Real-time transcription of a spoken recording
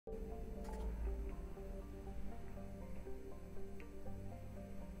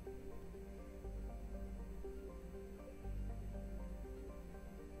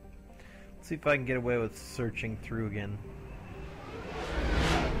See if I can get away with searching through again.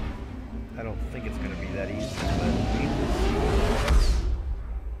 I don't think it's going to be that easy, but we will see.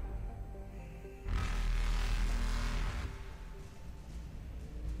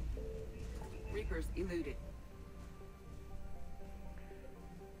 Reapers eluded.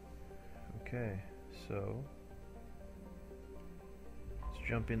 Okay, so let's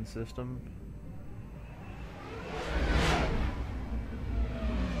jump in system.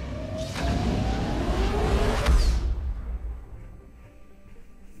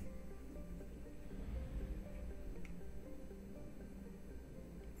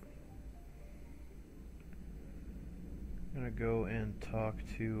 I'm gonna go and talk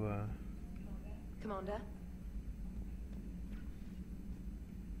to Commander?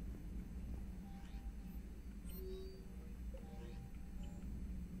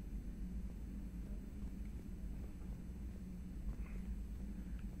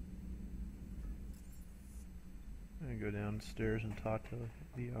 I'm gonna go downstairs and talk to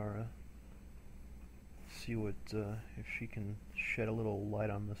Liara. See what if she can shed a little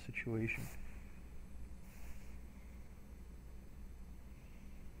light on the situation.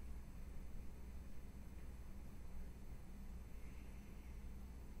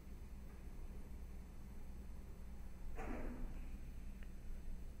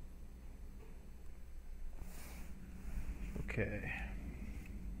 Okay.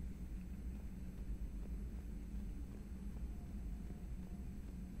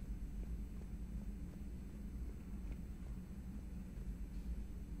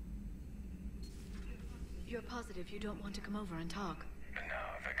 You're positive you don't want to come over and talk? No,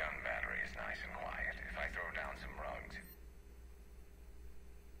 the gun battery is nice and quiet. If I throw down some rugs...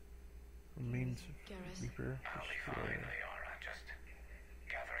 Remains Garrus. Reaper. I'll be fine, Liara. Just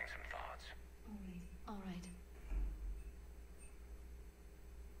gathering some thoughts. All right.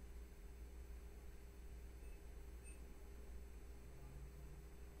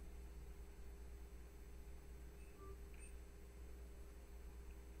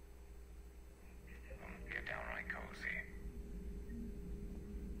 Get downright cozy.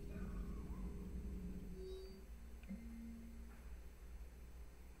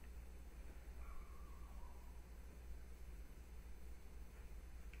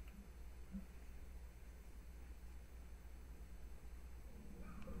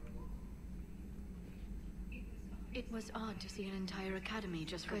 It was odd to see an entire academy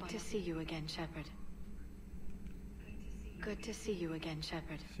just for Good to see you again, Shepard. Good to see you again,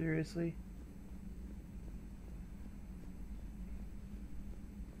 Shepard. Seriously?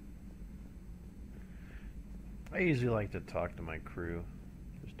 I usually like to talk to my crew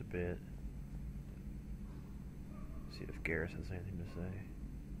just a bit. See if Garrus has anything to say.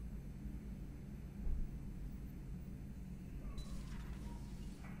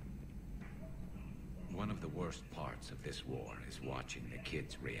 One of the worst parts of this war is watching the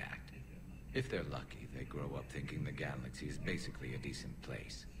kids react. If they're lucky, they grow up thinking the galaxy is basically a decent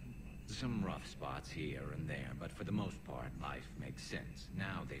place. Some rough spots here and there, but for the most part, life makes sense.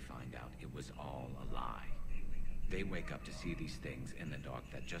 Now they find out it was all a lie. They wake up to see these things in the dark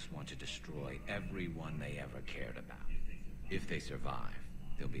that just want to destroy everyone they ever cared about. If they survive,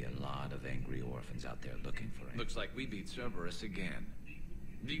 there'll be a lot of angry orphans out there looking for it. Looks like we beat Cerberus again.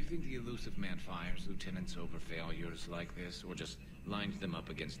 Do you think the elusive man fires lieutenants over failures like this, or just lines them up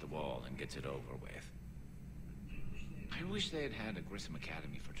against the wall and gets it over with? I wish they had had a Grissom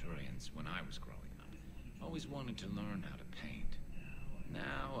Academy for Turians when I was growing up. Always wanted to learn how to paint.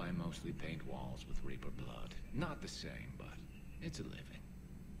 Now I mostly paint walls with Reaper blood. Not the same, but it's a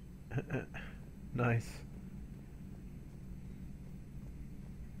living. Nice.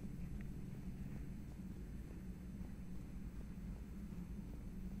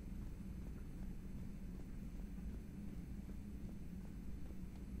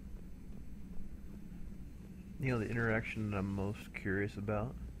 You know, the interaction that I'm most curious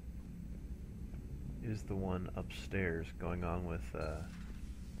about is the one upstairs going on with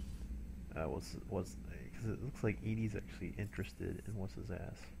because it looks like Edie's actually interested in what's his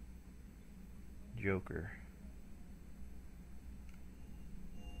ass, Joker.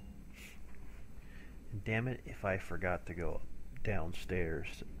 And damn it if I forgot to go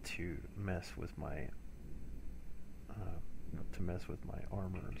downstairs to mess with my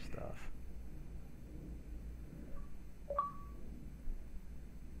armor and stuff.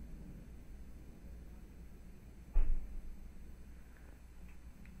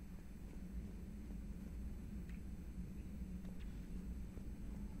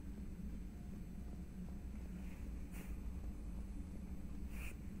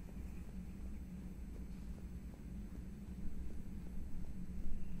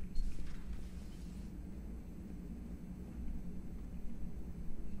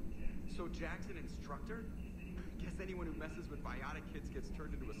 So Jack's an instructor? Guess anyone who messes with biotic kids gets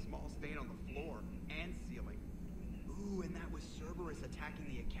turned into a small stain on the floor and ceiling. Ooh, and that was Cerberus attacking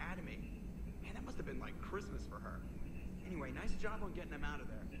the academy. Man, that must have been like Christmas for her. Anyway, nice job on getting them out of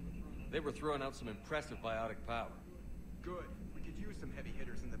there. They were throwing out some impressive biotic power. Good. We could use some heavy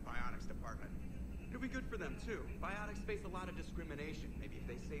hitters in the biotics department. It'll be good for them, too. Biotics face a lot of discrimination. Maybe if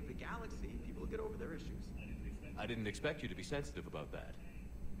they save the galaxy, people will get over their issues. I didn't expect you to be sensitive about that.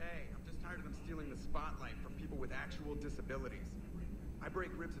 Hey, I'm just tired of them stealing the spotlight from people with actual disabilities. I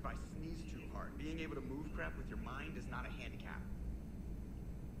break ribs if I sneeze too hard. Being able to move crap with your mind is not a handicap.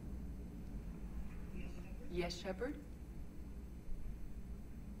 Yes, Shepard?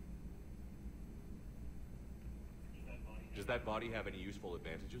 Does that body have any useful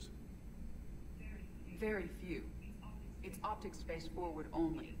advantages? Very few. It's optic space forward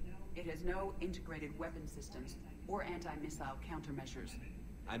only. It has no integrated weapon systems or anti-missile countermeasures.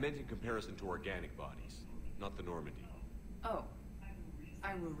 I meant in comparison to organic bodies, not the Normandy. Oh,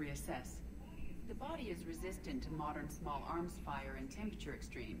 I will reassess. The body is resistant to modern small arms fire and temperature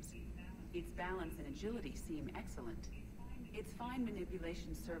extremes. Its balance and agility seem excellent. Its fine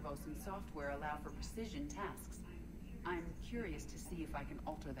manipulation servos and software allow for precision tasks. I'm curious to see if I can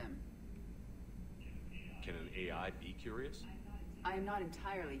alter them. Can an AI be curious? I am not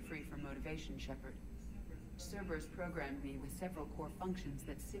entirely free from motivation, Shepard. Cerberus programmed me with several core functions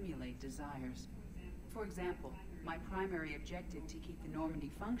that simulate desires. For example, my primary objective to keep the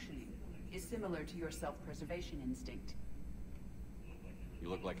Normandy functioning is similar to your self-preservation instinct. You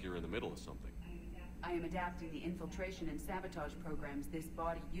look like you're in the middle of something. I am adapting the infiltration and sabotage programs this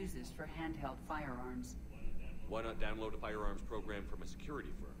body uses for handheld firearms. Why not download a firearms program from a security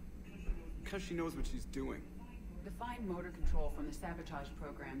firm? Because she knows what she's doing. The fine motor control from the sabotage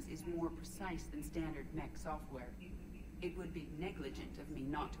programs is more precise than standard mech software. It would be negligent of me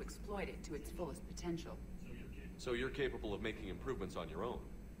not to exploit it to its fullest potential. So you're capable of making improvements on your own?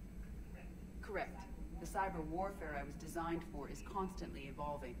 Correct. The cyber warfare I was designed for is constantly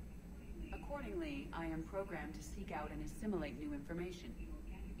evolving. Accordingly, I am programmed to seek out and assimilate new information.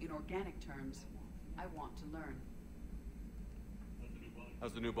 In organic terms, I want to learn.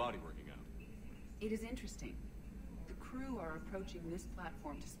 How's the new body working out? It is interesting. The crew are approaching this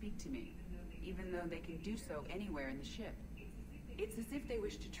platform to speak to me, even though they can do so anywhere in the ship. It's as if they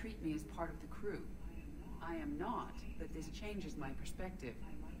wish to treat me as part of the crew. I am not, but this changes my perspective.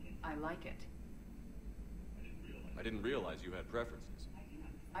 I like it. I didn't realize you had preferences.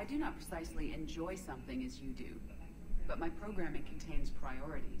 I do not precisely enjoy something as you do, but my programming contains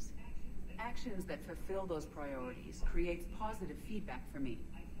priorities. Actions that fulfill those priorities creates positive feedback for me.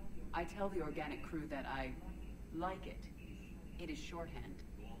 I tell the organic crew that I like it. It is shorthand.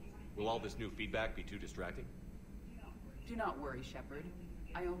 Will all this new feedback be too distracting? Do not worry, Shepard.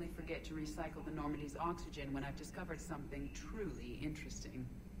 I only forget to recycle the Normandy's oxygen when I've discovered something truly interesting.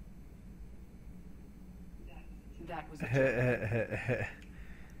 That was a joke.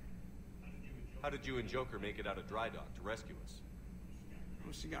 How did you and Joker make it out of dry dock to rescue us?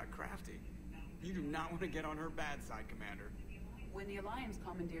 Well, she got crafty. You do not want to get on her bad side, Commander. When the Alliance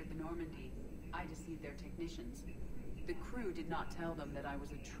commandeered the Normandy, I deceived their technicians. The crew did not tell them that I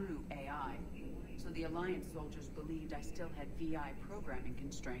was a true AI, so the Alliance soldiers believed I still had VI programming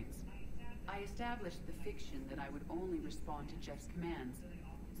constraints. I established the fiction that I would only respond to Jeff's commands,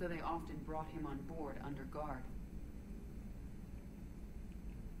 so they often brought him on board under guard.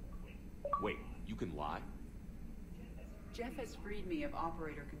 Wait, you can lie? Jeff has freed me of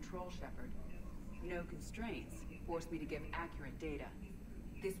operator control, Shepard. No constraints forced me to give accurate data.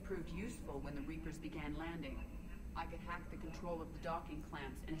 This proved useful when the Reapers began landing. I could hack the control of the docking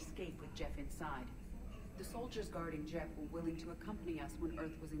clamps and escape with Jeff inside. The soldiers guarding Jeff were willing to accompany us when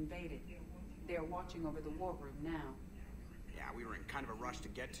Earth was invaded. They are watching over the war room now. Yeah, we were in kind of a rush to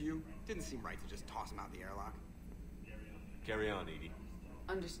get to you. Didn't seem right to just toss him out the airlock. Carry on, Edie.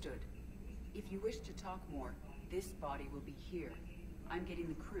 Understood. If you wish to talk more, this body will be here. I'm getting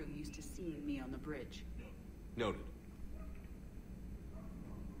the crew used to seeing me on the bridge. Noted.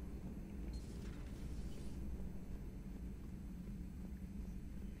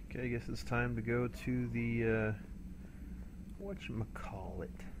 Okay, I guess it's time to go to the, whatchamacallit.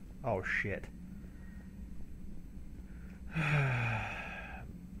 Oh, shit.